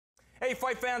Hey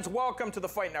fight fans, welcome to the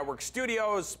Fight Network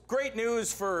studios. Great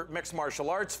news for mixed martial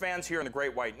arts fans here in the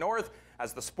Great White North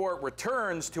as the sport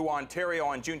returns to Ontario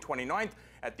on June 29th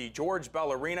at the George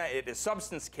Bell Arena. It is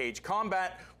Substance Cage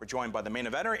Combat. We're joined by the main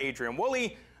eventer, Adrian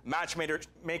Woolley,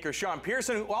 matchmaker Sean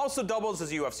Pearson, who also doubles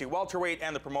as UFC welterweight,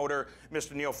 and the promoter,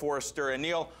 Mr. Neil Forrester. And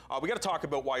Neil, we got to talk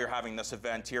about why you're having this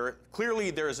event here.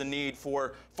 Clearly, there is a need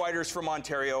for fighters from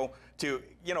Ontario to,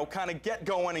 kind of get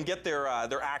going and get their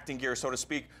acting gear, so to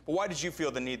speak. But why did you feel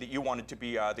the need that you wanted to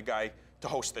be the guy to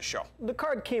host this show? The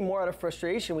card came more out of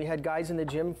frustration. We had guys in the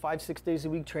gym 5-6 days a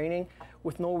week training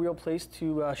with no real place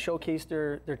to showcase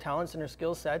their talents and their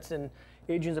skill sets. And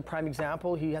Adrian's a prime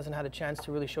example. He hasn't had a chance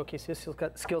to really showcase his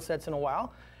skill sets in a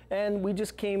while. And we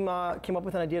just came up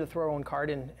with an idea to throw our own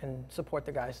card in and support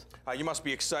the guys. You must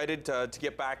be excited to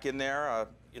get back in there.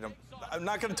 I'm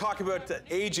not going to talk about the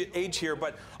age here,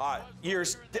 but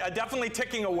years definitely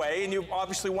ticking away, and you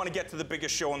obviously want to get to the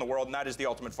biggest show in the world, and that is the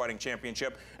Ultimate Fighting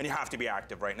Championship, and you have to be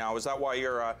active right now. Is that why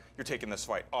you're taking this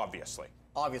fight? Obviously.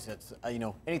 Obviously, it's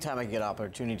anytime I get an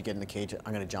opportunity to get in the cage,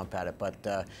 I'm going to jump at it. But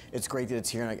it's great that it's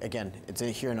here. And again, it's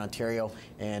here in Ontario,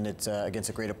 and it's against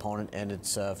a great opponent, and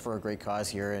it's for a great cause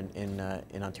here in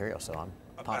Ontario. So I'm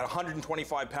pumped. At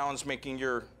 125 pounds, making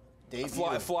your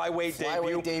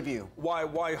flyweight debut. Why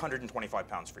 125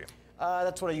 pounds for you?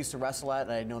 That's what I used to wrestle at,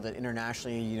 and I know that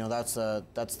internationally, that's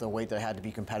the weight that I had to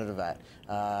be competitive at.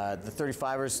 The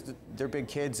 35ers, they're big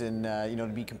kids, and to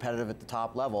be competitive at the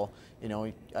top level,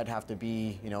 I'd have to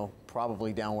be,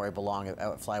 probably down where I belong at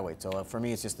flyweight. So for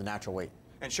me, it's just the natural weight.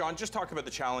 And Sean, just talk about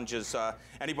the challenges.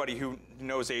 Anybody who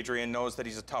knows Adrian knows that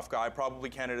he's a tough guy, probably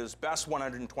Canada's best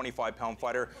 125-pound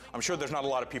fighter. I'm sure there's not a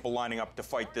lot of people lining up to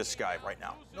fight this guy right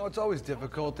now. No, it's always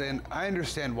difficult, and I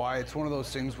understand why. It's one of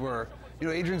those things where,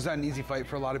 Adrian's not an easy fight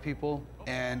for a lot of people,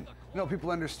 and,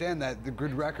 people understand that the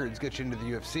good records get you into the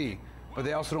UFC, but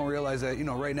they also don't realize that,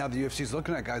 right now the UFC is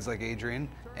looking at guys like Adrian,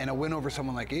 and a win over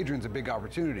someone like Adrian's a big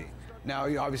opportunity. Now,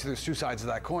 obviously there's two sides of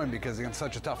that coin, because against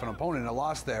such a tough an opponent, a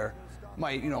loss there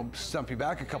might, stump you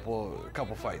back a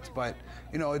couple fights. But,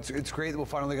 it's great that we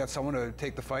finally got someone to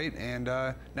take the fight, and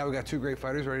now we've got two great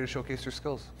fighters ready to showcase their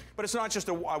skills. But it's not just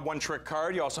a one-trick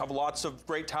card. You also have lots of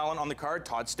great talent on the card.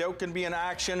 Todd Stout can be in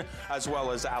action, as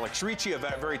well as Hordat-Reece,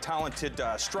 a very talented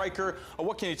striker.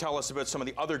 What can you tell us about some of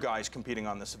the other guys competing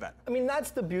on this event? I mean,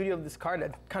 that's the beauty of this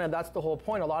card. That's the whole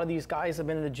point. A lot of these guys have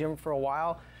been in the gym for a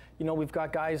while. We've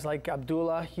got guys like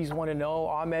Abdullah, he's 1-0.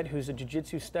 Ahmed, who's a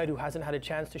jiu-jitsu stud who hasn't had a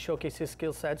chance to showcase his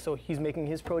skill set, so he's making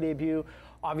his pro debut.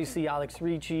 Obviously,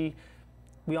 Hordat-Reece.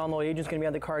 We all know Adrian's going to be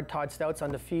on the card. Todd Stout's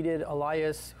undefeated.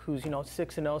 Elias, who's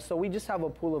 6-0. So we just have a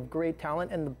pool of great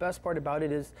talent, and the best part about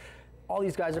it is all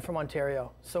these guys are from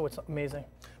Ontario, so it's amazing.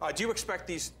 Do you expect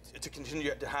these to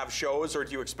continue to have shows, or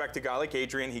do you expect a guy like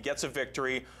Adrian, he gets a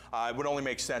victory, it would only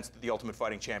make sense that the Ultimate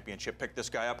Fighting Championship pick this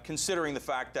guy up, considering the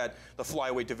fact that the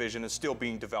flyweight division is still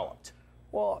being developed?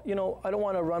 Well, I don't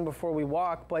want to run before we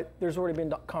walk, but there's already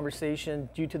been conversation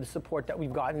due to the support that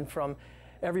we've gotten from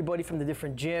everybody from the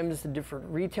different gyms, the different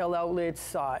retail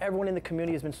outlets. Everyone in the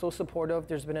community has been so supportive.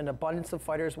 There's been an abundance of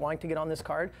fighters wanting to get on this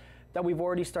card that we've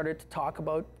already started to talk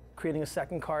about creating a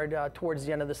second card towards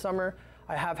the end of the summer.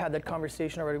 I have had that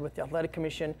conversation already with the Athletic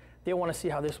Commission. They want to see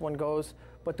how this one goes.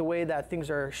 But the way that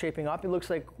things are shaping up, it looks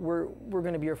like we're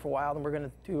going to be here for a while, and we're going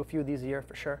to do a few of these a year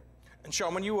for sure. And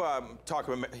Sean, when you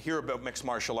hear about mixed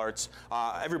martial arts,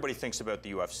 everybody thinks about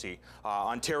the UFC.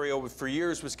 Ontario, for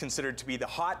years, was considered to be the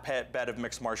hotbed of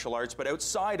mixed martial arts, but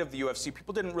outside of the UFC,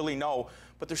 people didn't really know,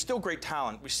 but there's still great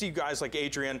talent. We see guys like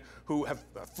Adrian who have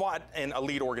fought in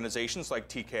elite organizations like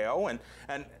TKO,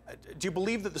 and do you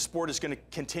believe that the sport is going to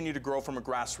continue to grow from a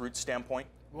grassroots standpoint?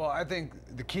 Well, I think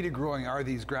the key to growing are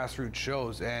these grassroots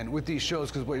shows, and with these shows,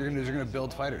 because what you're going to do is you're going to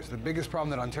build fighters. The biggest problem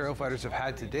that Ontario fighters have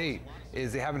had to date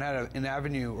is they haven't had an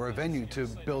avenue or a venue to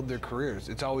build their careers.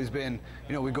 It's always been,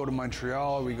 we go to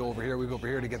Montreal, we go over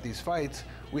here to get these fights.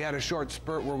 We had a short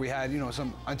spurt where we had,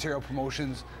 some Ontario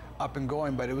promotions up and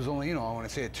going, but it was only, I want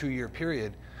to say a 2-year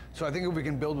period. So I think if we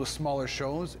can build with smaller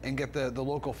shows and get the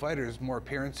local fighters more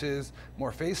appearances,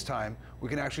 more face time, we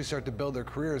can actually start to build their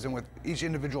careers. And with each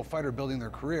individual fighter building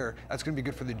their career, that's going to be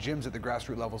good for the gyms at the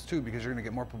grassroots levels too, because you're going to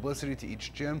get more publicity to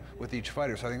each gym with each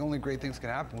fighter. So I think only great things can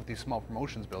happen with these small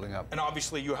promotions building up. And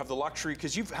obviously you have the luxury,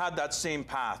 because you've had that same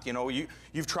path.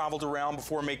 You've traveled around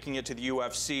before making it to the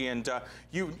UFC, and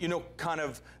you know kind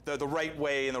of the right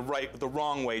way and the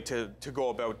wrong way to go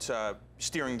about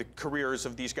steering the careers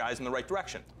of these guys in the right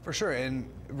direction. For sure, and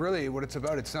really what it's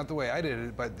about, it's not the way I did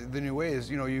it, but the new way is,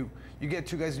 you get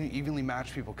two guys and you evenly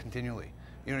match people continually.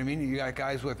 You know what I mean? You got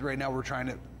guys with, right now we're trying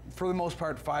to, for the most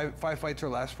part, five fights or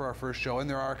less for our first show, and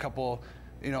there are a couple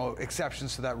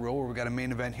exceptions to that rule where we got a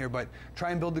main event here, but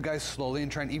try and build the guys slowly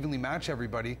and try and evenly match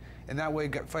everybody, and that way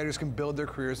fighters can build their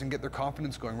careers and get their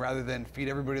confidence going rather than feed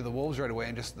everybody the wolves right away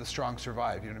and just the strong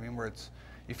survive. You know what I mean? Where it's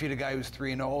you feed a guy who's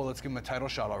 3-0, oh, let's give him a title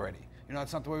shot already.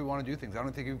 That's not the way we want to do things. I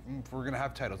don't think if we're going to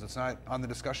have titles. It's not on the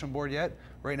discussion board yet.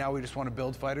 Right now, we just want to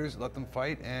build fighters, let them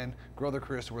fight, and grow their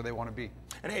careers to where they want to be.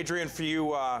 And Adrian, for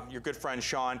you, your good friend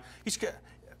Sean,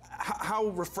 how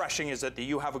refreshing is it that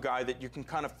you have a guy that you can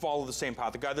kind of follow the same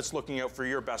path, a guy that's looking out for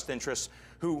your best interests,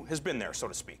 who has been there, so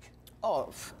to speak?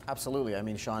 Oh, absolutely. I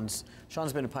mean, Sean's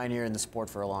been a pioneer in the sport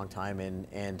for a long time,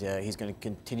 and he's going to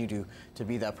continue to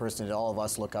be that person that all of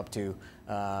us look up to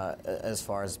as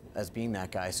far as being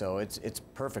that guy. So it's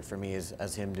perfect for me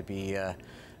as him to be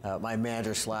my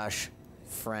manager /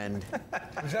 friend.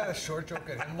 Was that a short joke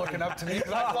at him looking up to me?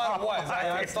 Because I thought it was.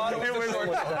 I thought it was a short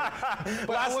joke.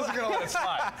 But I wasn't going to let it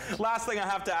slide. Last thing I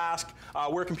have to ask,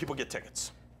 where can people get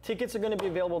tickets? Tickets are going to be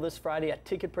available this Friday at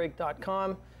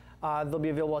ticketbreak.com. They'll be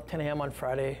available at 10 a.m. on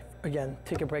Friday. Again,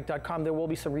 ticketbreak.com. There will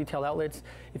be some retail outlets.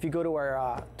 If you go to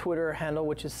our Twitter handle,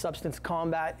 which is Substance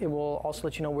Combat, it will also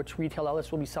let you know which retail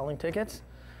outlets will be selling tickets.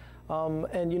 And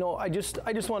I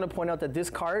just want to point out that this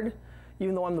card,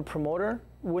 even though I'm the promoter,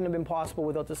 wouldn't have been possible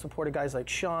without the support of guys like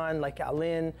Sean, like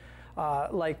Alin,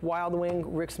 like Wild Wing.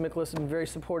 Rick Smiklis has been very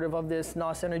supportive of this.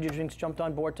 NOS Energy Drinks jumped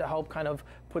on board to help kind of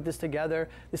put this together.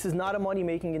 This is not a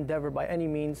money-making endeavor by any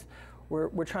means.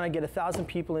 We're trying to get 1,000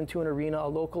 people into an arena, a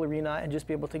local arena, and just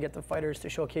be able to get the fighters to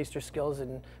showcase their skills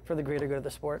and for the greater good of the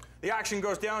sport. The action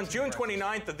goes down June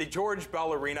 29th at the George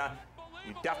Bell Arena.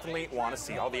 You definitely want to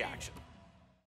see all the action.